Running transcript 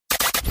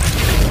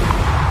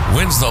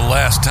When's the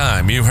last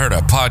time you heard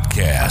a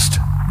podcast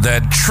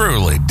that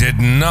truly did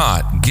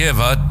not give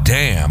a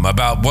damn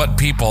about what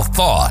people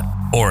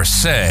thought or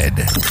said?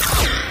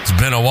 It's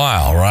been a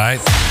while, right?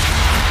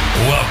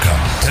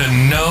 Welcome to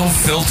No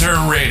Filter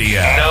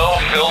Radio. No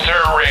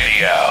Filter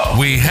Radio.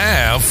 We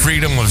have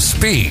freedom of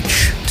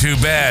speech. Too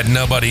bad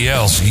nobody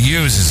else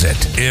uses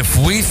it. If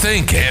we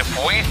think it,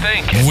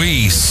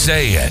 we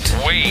say it.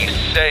 We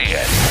say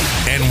it.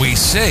 And we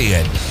say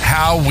it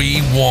how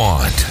we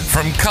want.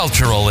 From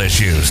cultural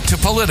issues to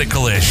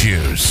political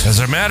issues. As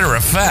a matter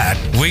of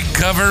fact, we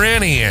cover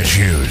any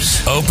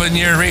issues. Open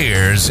your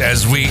ears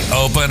as we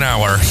open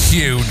our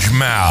huge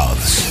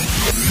mouths.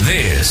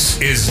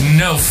 This is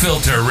No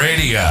Filter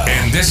Radio,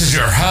 and this is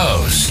your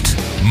host,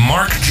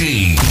 Mark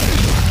G.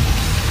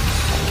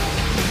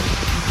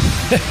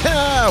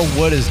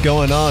 What is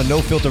going on,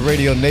 No Filter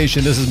Radio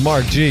Nation? This is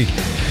Mark G.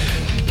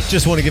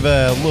 Just want to give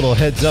a little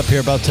heads up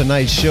here about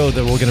tonight's show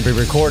that we're going to be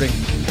recording.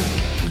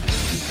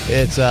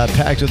 It's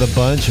packed with a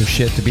bunch of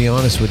shit, to be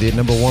honest with you.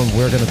 Number one,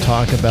 we're going to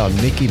talk about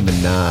Nicki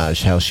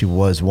Minaj, how she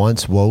was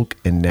once woke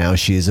and now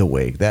she's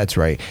awake. That's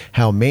right.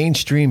 How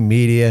mainstream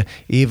media,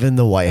 even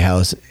the White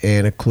House,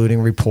 and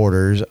including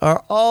reporters,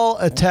 are all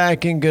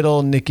attacking good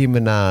old Nicki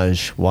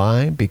Minaj.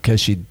 Why? Because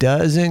she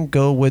doesn't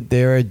go with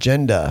their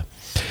agenda.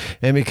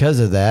 And because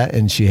of that,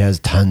 and she has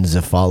tons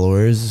of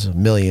followers,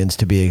 millions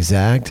to be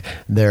exact,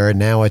 they're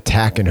now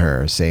attacking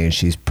her, saying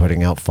she's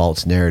putting out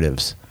false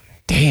narratives.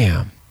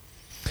 Damn.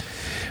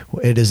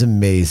 It is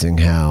amazing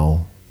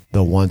how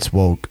the once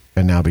woke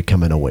are now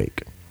becoming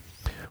awake.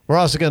 We're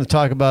also going to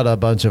talk about a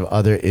bunch of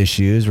other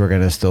issues. We're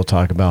going to still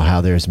talk about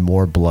how there's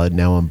more blood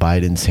now in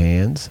Biden's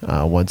hands.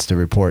 Once the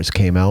reports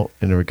came out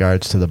in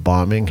regards to the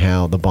bombing,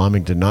 how the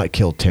bombing did not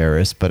kill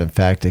terrorists, but in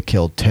fact it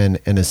killed 10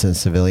 innocent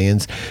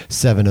civilians.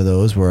 7 of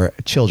those were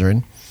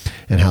children,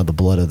 and how the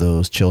blood of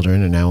those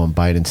children are now in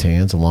Biden's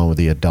hands along with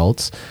the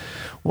adults.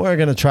 We're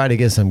going to try to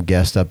get some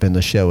guests up in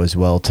the show as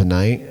well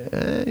tonight.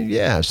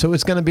 So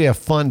it's going to be a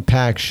fun,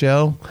 packed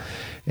show,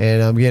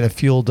 and I'm getting it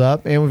fueled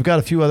up. And we've got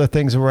a few other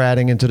things that we're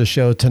adding into the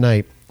show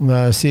tonight.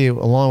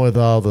 Along with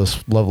all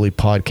this lovely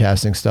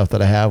podcasting stuff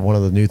that I have, one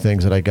of the new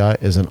things that I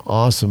got is an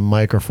awesome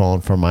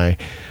microphone for my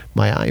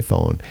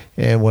iPhone.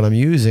 And what I'm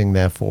using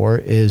that for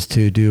is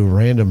to do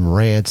random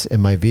rants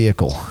in my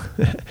vehicle.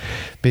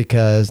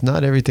 Because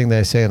not everything that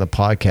I say on a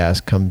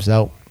podcast comes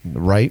out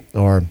right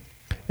or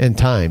in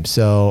time.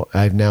 So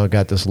I've now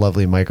got this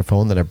lovely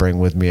microphone that I bring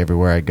with me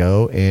everywhere I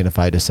go. And if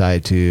I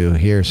decide to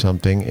hear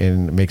something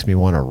and it makes me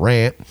want to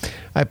rant,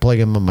 I plug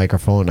in my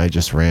microphone and I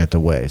just rant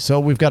away.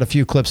 So we've got a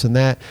few clips in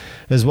that,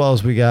 as well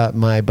as we got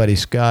my buddy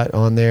Scott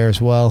on there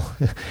as well.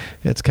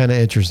 It's kind of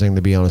interesting,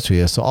 to be honest with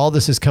you. So all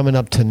this is coming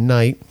up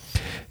tonight,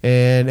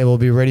 and it will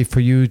be ready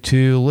for you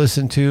to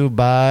listen to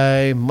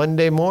by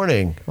Monday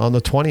morning on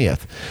the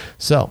 20th.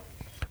 So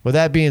with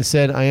that being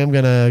said, I am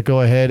going to go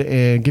ahead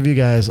and give you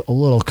guys a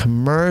little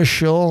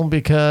commercial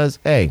because,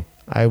 hey,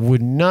 I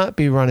would not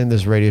be running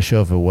this radio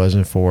show if it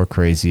wasn't for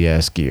Crazy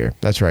Ass Gear.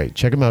 That's right.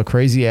 Check them out,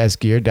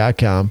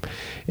 crazyassgear.com.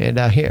 And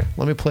here,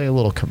 let me play a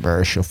little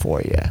commercial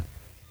for you.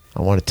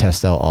 I want to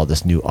test out all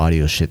this new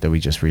audio shit that we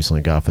just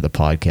recently got for the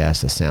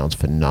podcast. That sounds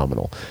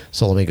phenomenal.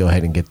 So let me go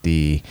ahead and get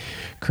the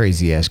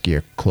Crazy Ass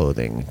Gear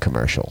clothing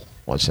commercial.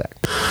 One sec.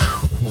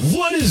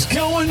 What is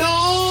going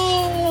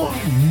on?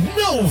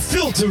 No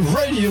Filter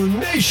Radio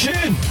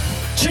Nation.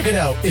 Check it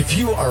out. If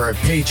you are a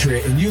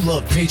patriot and you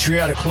love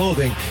patriotic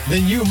clothing,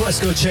 then you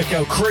must go check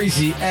out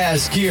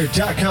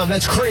crazyassgear.com.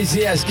 That's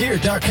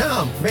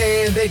crazyassgear.com.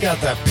 Man, they got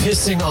the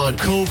pissing on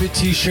COVID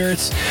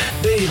t-shirts.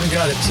 They even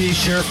got a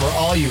t-shirt for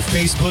all you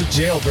Facebook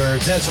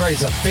jailbirds. That's right.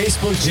 It's a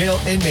Facebook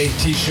jail inmate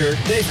t-shirt.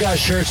 They've got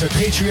shirts for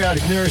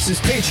patriotic nurses,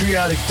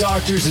 patriotic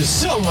doctors, and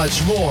so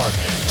much more.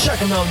 Check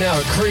them out now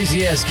at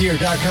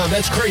crazyassgear.com.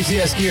 That's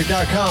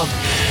crazyassgear.com.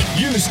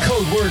 Use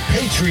code word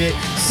PATRIOT.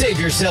 Save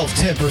yourself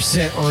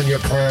 10% on your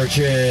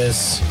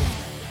purchase.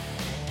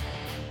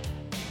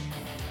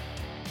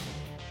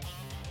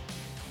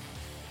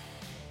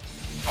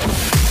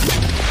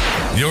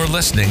 You're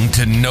listening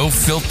to No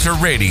Filter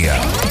Radio.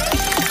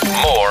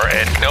 More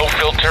at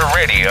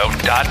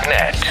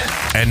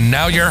nofilterradio.net. And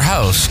now your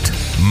host,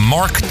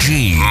 Mark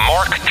G.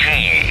 Mark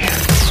G.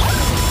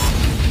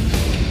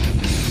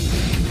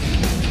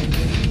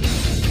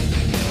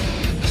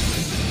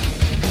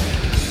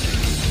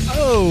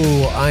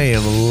 Oh, I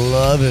am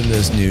loving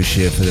this new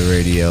shit for the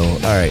radio. All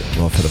right,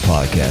 well, for the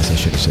podcast, I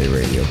shouldn't say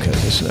radio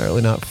because it's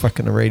really not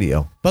fucking a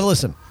radio. But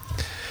listen,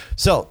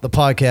 so the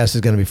podcast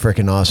is going to be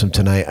freaking awesome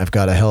tonight. I've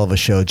got a hell of a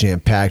show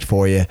jam-packed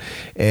for you,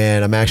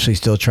 and I'm actually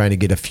still trying to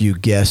get a few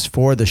guests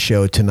for the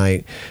show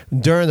tonight.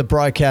 During the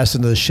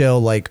broadcasting of the show,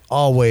 like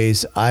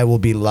always, I will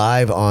be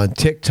live on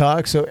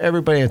TikTok, so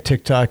everybody on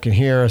TikTok can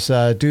hear us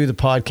do the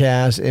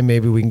podcast, and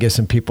maybe we can get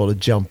some people to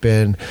jump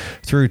in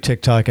through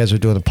TikTok as we're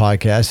doing the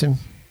podcast, and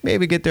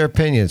maybe get their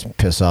opinions,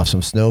 piss off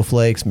some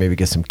snowflakes, maybe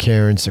get some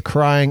Karens to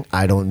crying.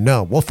 I don't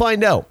know. We'll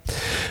find out.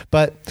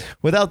 But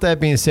without that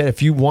being said,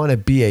 if you want to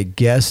be a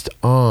guest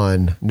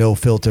on No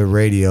Filter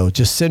Radio,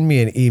 just send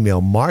me an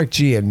email,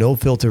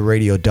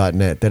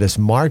 markg@nofilterradio.net. That is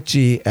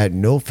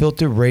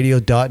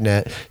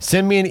markg@nofilterradio.net.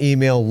 Send me an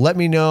email. Let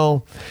me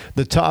know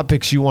the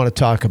topics you want to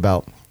talk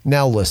about.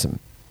 Now, listen,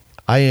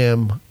 I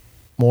am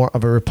more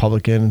of a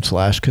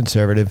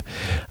Republican/conservative,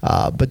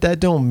 but that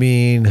don't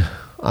mean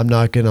I'm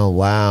not going to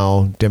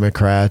allow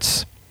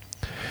Democrats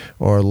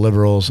or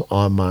liberals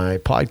on my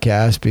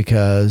podcast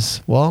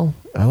because, well,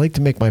 I like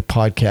to make my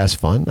podcast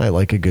fun. I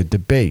like a good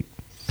debate.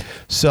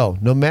 So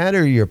no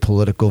matter your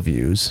political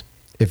views,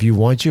 if you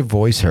want your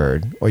voice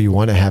heard or you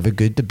want to have a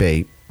good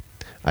debate,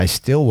 I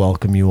still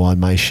welcome you on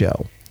my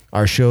show.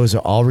 Our shows are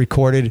all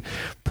recorded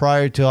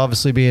prior to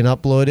obviously being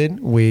uploaded.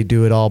 We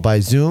do it all by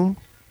Zoom.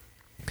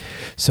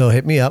 So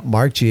hit me up,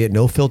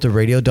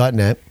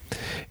 markg@nofilterradio.net.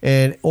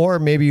 And or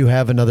maybe you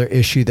have another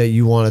issue that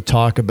you want to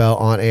talk about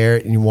on air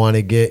and you want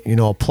to get,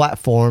 a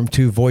platform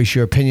to voice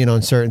your opinion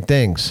on certain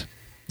things.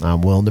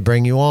 I'm willing to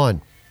bring you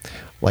on.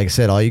 Like I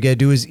said, all you got to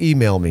do is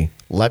email me.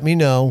 Let me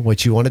know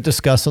what you want to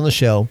discuss on the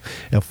show.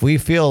 If we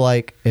feel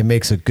like it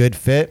makes a good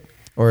fit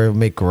or it'll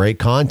make great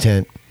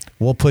content,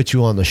 we'll put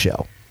you on the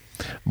show.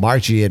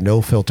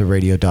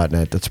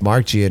 markg@nofilterradio.net. That's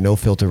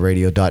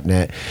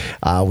markg@nofilterradio.net.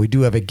 We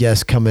do have a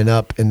guest coming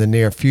up in the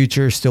near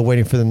future. Still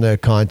waiting for them to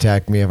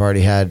contact me. I've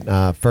already had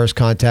first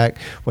contact,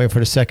 waiting for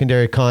the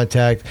secondary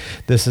contact.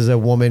 This is a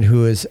woman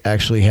who is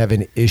actually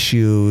having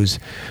issues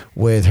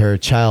with her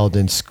child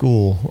in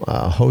school.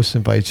 Host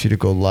invites you to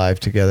go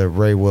live together.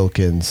 Ray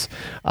Wilkins.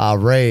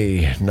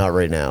 Ray, not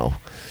right now.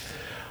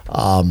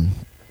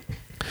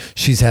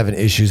 She's having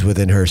issues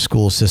within her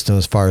school system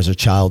as far as her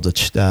child.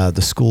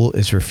 The school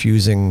is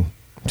refusing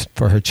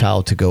for her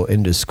child to go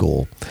into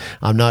school.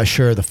 I'm not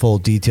sure the full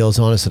details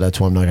on it, so that's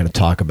why I'm not going to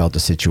talk about the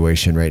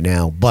situation right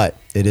now. But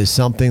it is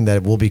something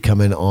that will be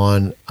coming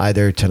on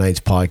either tonight's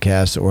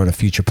podcast or in a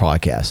future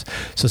podcast.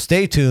 So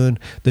stay tuned.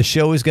 The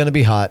show is going to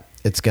be hot.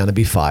 It's going to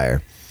be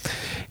fire.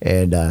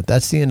 And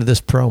that's the end of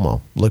this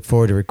promo. Look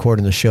forward to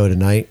recording the show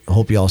tonight.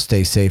 Hope you all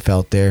stay safe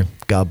out there.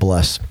 God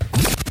bless.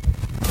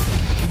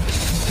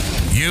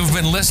 You've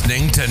been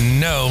listening to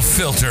No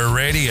Filter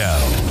Radio.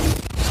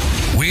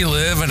 We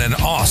live in an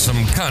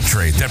awesome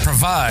country that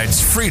provides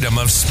freedom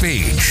of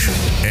speech.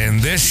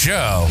 And this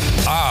show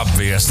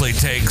obviously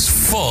takes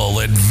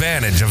full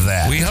advantage of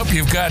that. We hope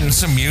you've gotten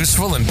some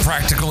useful and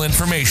practical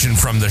information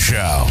from the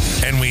show.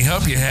 And we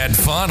hope you had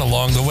fun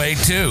along the way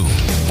too.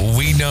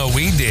 We know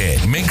we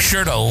did. Make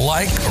sure to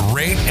like,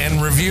 rate,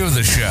 and review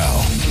the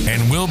show.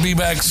 And we'll be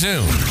back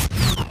soon.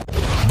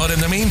 But in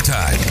the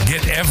meantime,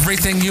 get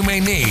everything you may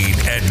need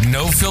at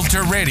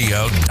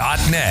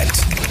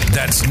nofilterradio.net.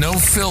 That's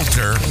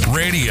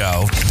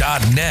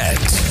nofilterradio.net.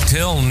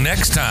 Till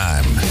next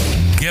time,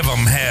 give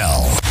 'em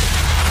hell.